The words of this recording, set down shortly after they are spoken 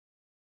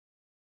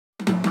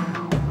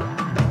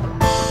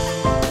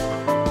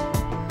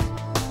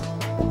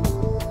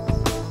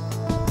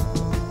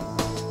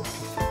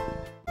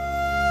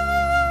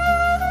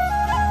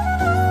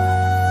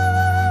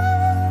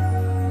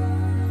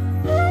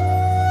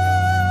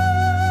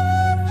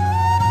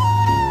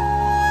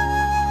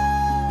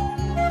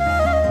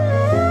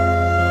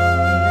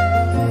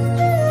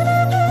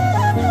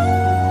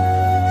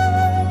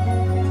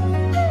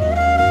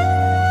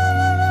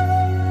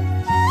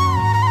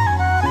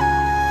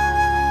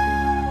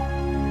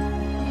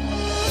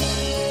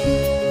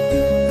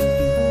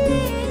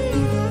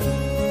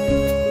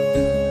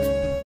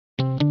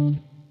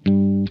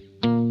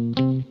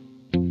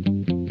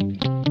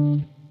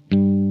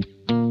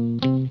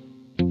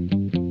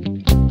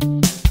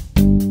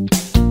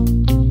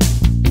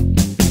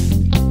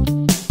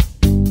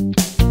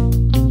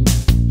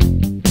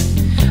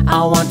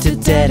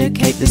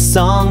dedicate this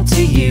song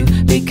to you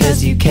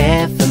because you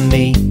care for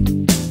me.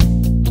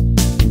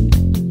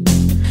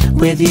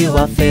 With you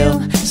I feel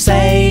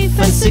safe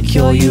and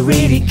secure, you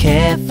really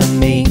care for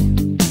me.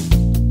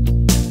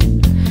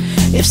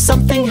 If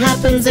something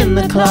happens in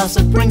the class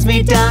that brings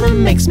me down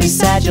and makes me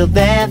sad, you're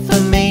there for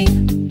me.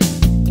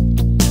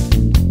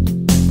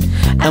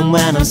 And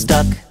when I'm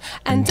stuck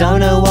and don't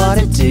know what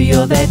to do,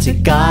 you're there to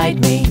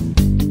guide me.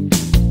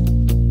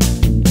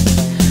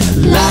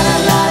 La la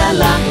la la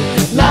la,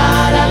 la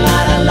la la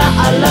la la,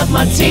 I love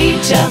my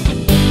teacher.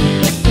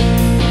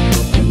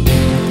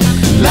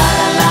 La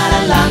la la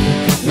la la,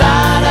 la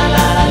la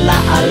la la la,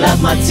 I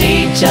love my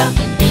teacher.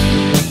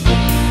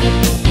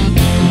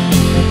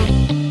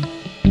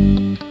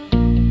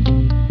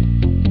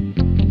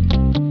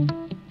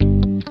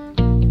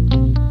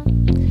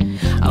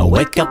 I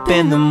wake up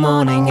in the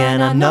morning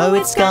and I know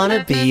it's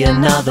gonna be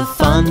another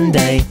fun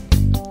day.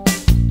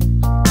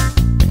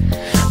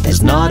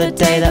 There's not a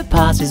day that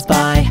passes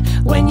by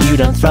when you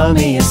don't throw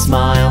me a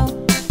smile.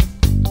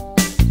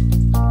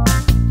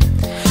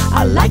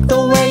 I like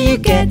the way you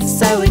get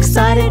so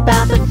excited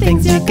about the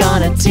things you're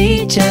gonna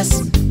teach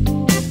us.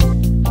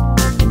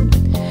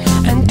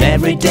 And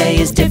every day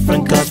is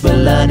different 'cause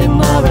we're learning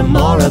more and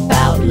more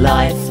about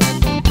life.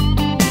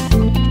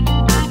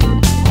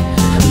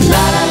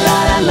 La la la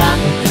la la,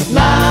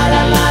 la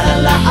la la la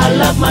la, I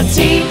love my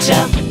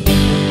teacher.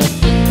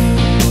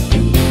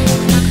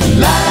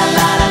 La la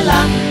la la la,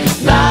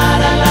 la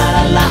la la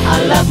la la, I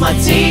love my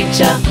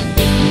teacher.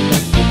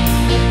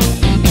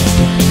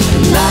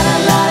 La la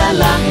la la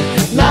la,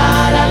 la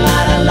la la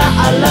la la,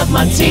 I love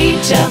my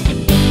teacher.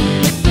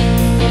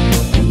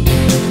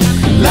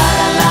 La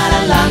la la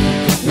la la,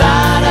 la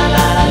la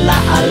la la la,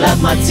 I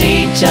love my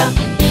teacher.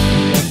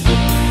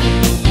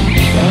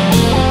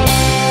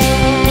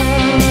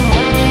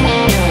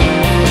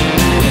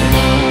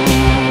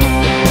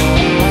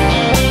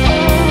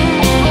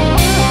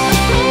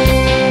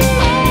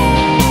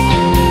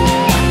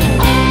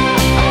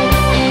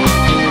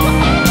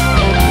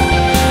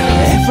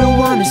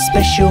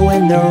 Special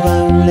in their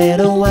own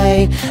little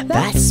way.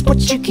 That's what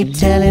you keep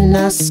telling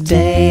us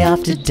day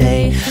after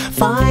day.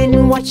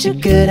 Find what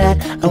you're good at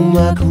and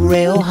work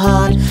real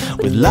hard.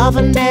 With love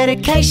and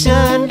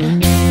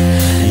dedication,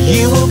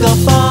 you will go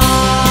far.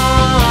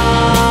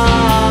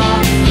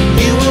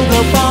 You will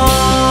go far.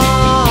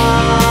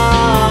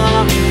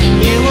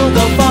 You will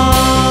go far.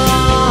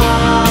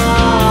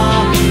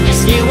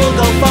 Yes, you will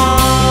go far.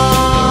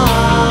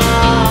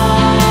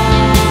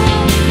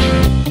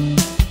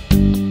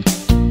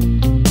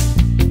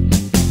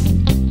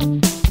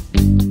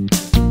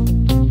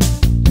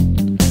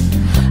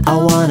 I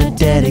wanna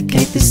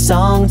dedicate this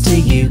song to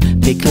you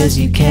because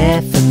you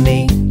care for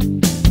me.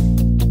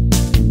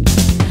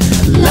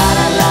 La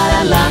la la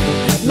la la,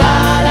 la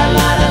la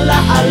la la la,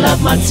 I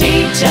love my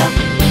teacher.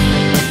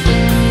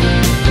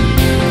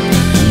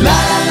 La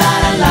la la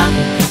la la,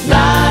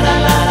 la la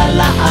la la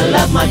la, I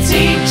love my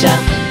teacher.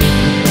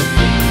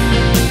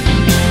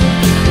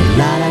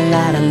 La la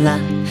la la la,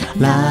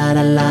 la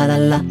la la la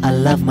la, I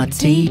love my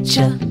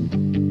teacher.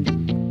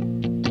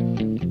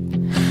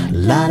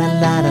 La la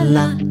la la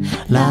la,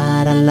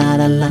 la la la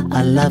la la,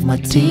 I love my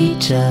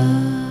teacher.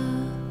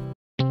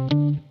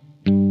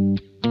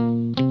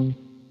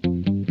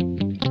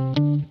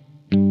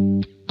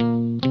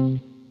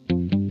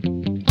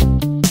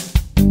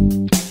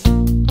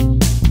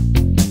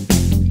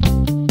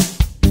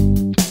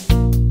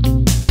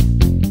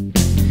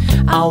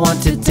 I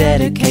want to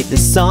dedicate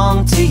this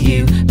song to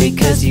you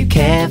because you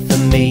care for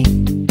me.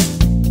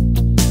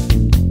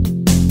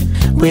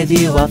 With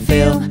you I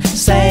feel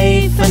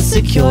safe and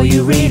secure,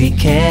 you really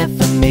care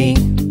for me.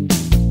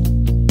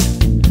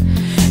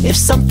 If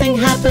something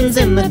happens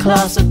in the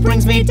class that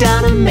brings me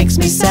down and makes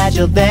me sad,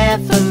 you're there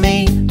for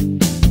me.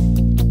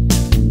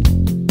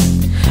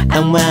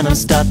 And when I'm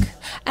stuck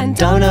and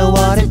don't know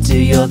what to do,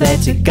 you're there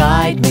to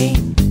guide me.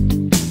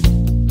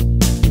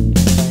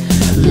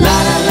 La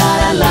la la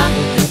la la,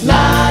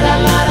 la la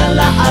la la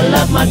la, I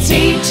love my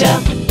teacher.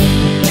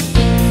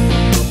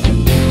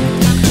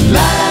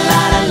 La la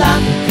la la la,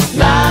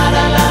 la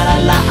la la la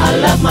la, I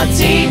love my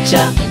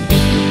teacher.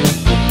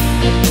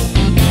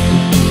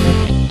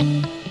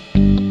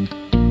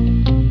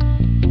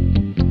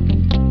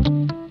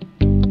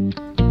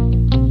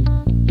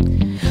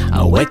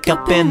 I wake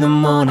up in the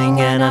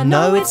morning and I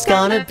know it's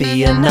gonna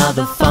be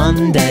another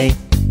fun day.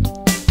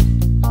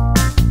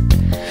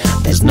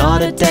 There's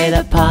not a day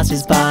that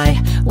passes by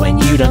when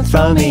you don't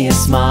throw me a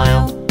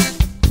smile.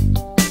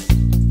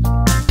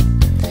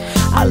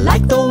 I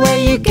like the way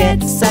you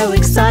get so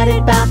excited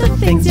about the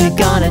things you're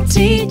gonna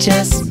teach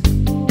us.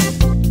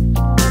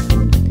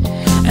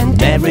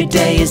 And every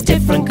day is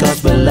different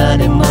 'cause we're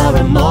learning more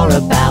and more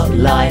about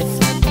life.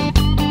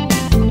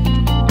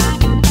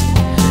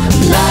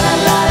 La la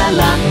la la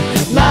la,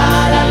 la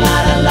la la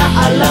la la,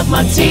 I love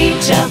my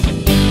teacher.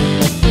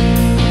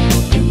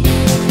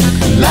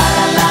 La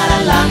la la la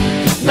la,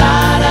 la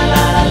la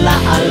la la la,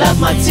 I love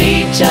my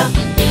teacher.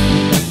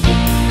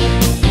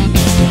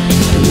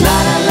 La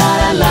la la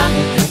la la,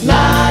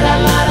 la la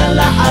la la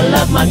la, I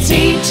love my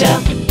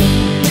teacher.